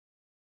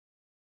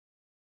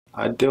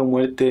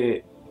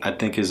Muerte, I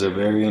think, is a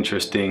very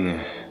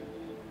interesting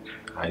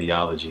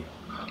ideology.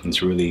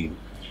 It's really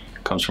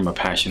comes from a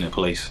passionate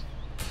place.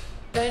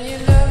 And you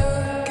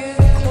never get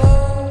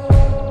close.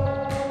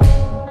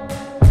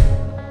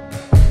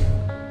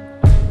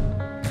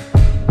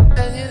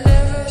 And you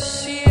never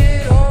see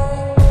it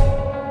all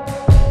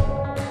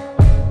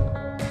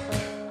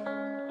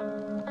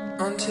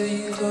until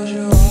you close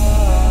your eyes.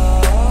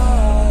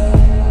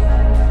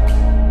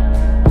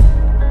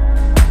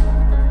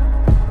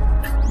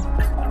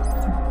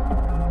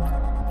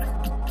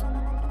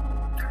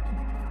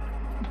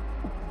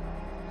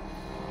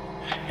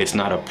 It's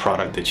not a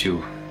product that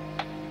you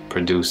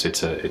produce.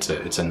 It's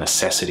a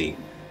necessity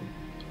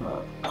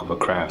of a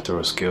craft or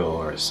a skill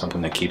or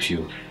something that keeps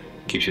you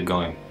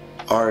going.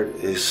 Art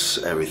is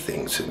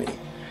everything to me.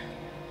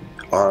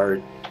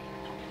 Art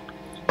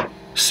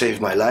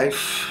saved my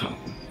life.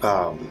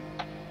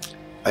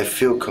 I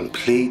feel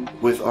complete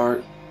with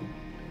art.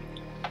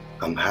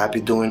 I'm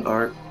happy doing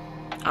art.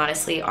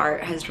 Honestly,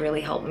 art has really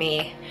helped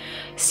me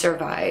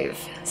survive.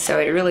 So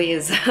it really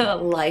is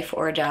life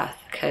or death,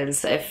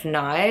 because if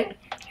not,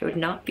 I would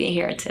not be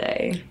here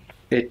today.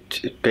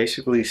 It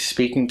basically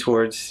speaking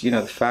towards,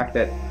 the fact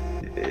that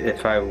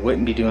if I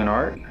wouldn't be doing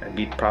art, I'd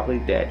be probably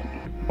dead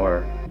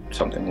or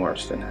something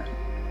worse than that.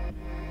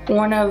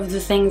 One of the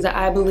things that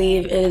I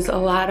believe is a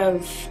lot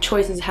of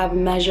choices have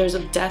measures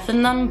of death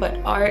in them, but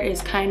art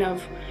is kind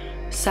of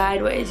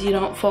sideways. You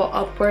don't fall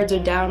upwards or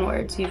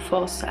downwards, you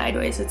fall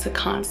sideways. It's a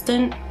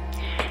constant.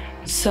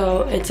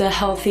 So it's a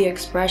healthy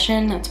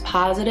expression that's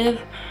positive,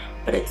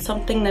 but it's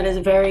something that is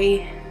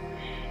very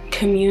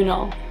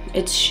communal.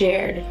 It's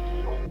shared.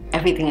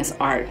 Everything is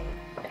art.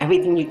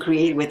 Everything you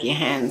create with your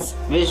hands,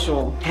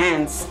 visual,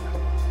 hands,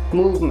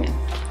 movement,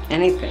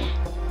 anything.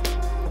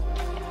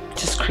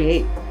 Just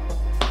create.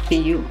 Be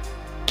you.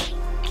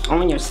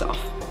 Own yourself.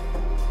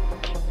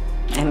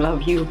 And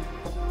love you.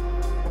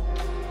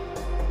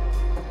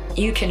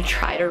 You can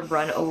try to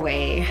run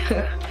away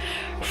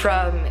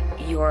from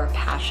your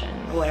passion,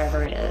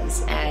 whatever it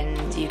is,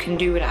 and you can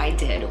do what I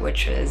did,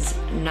 which was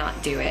not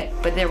do it,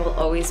 but there will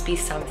always be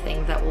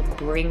something that will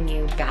bring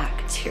you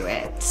back to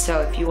it.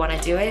 So if you want to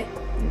do it,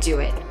 do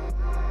it.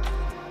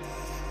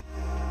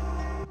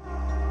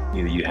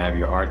 Either you have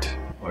your art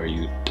or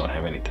you don't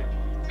have anything.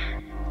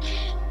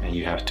 And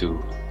you have to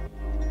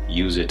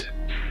use it,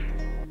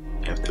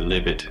 you have to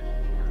live it,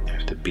 you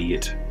have to be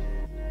it,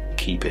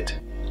 keep it,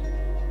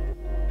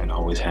 and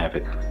always have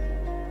it.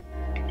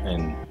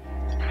 And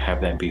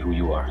have that be who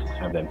you are,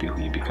 have that be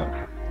who you become.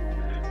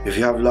 If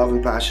you have love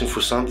and passion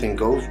for something,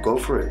 go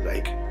for it.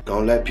 Like,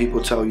 don't let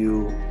people tell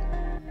you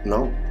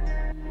no.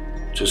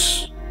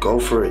 Just go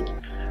for it.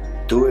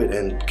 Do it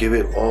and give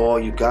it all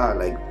you got.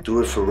 Like, do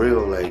it for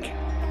real, like,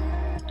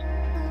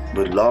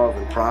 with love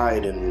and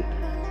pride, and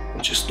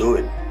just do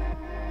it.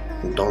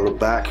 And don't look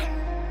back.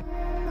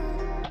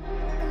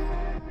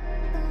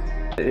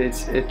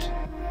 It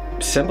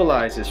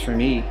symbolizes for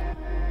me,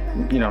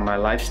 my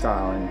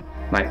lifestyle and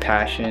my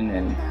passion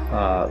and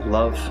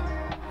love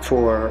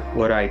for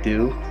what I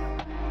do.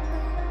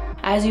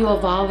 As you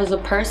evolve as a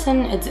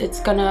person, it's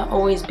gonna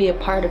always be a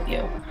part of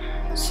you.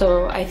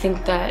 So I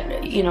think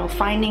that,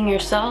 finding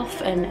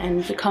yourself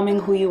and becoming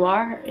who you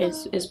are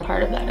is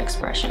part of that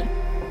expression.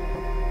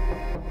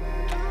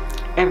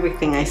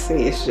 Everything I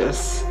see is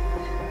just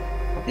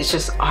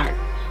art.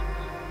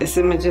 It's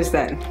images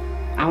that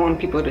I want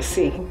people to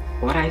see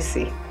what I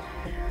see.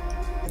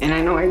 And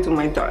I know I do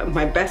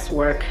my best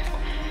work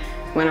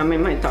when I'm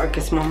in my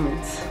darkest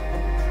moments.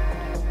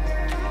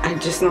 I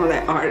just know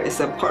that art is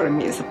a part of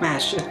me, it's a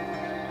passion.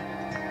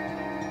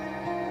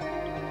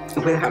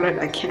 Without it,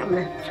 I can't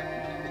live.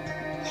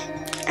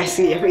 I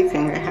see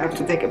everything, I have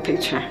to take a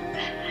picture.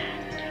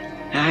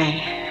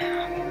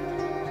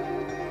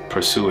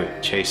 Pursue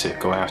it, chase it,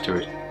 go after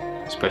it,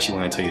 especially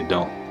when I tell you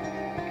don't.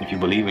 If you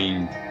believe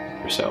in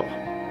yourself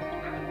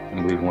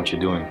and believe in what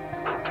you're doing,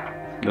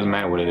 it doesn't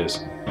matter what it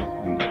is,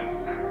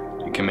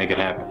 you can make it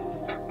happen.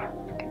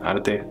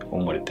 Arte o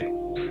muerte.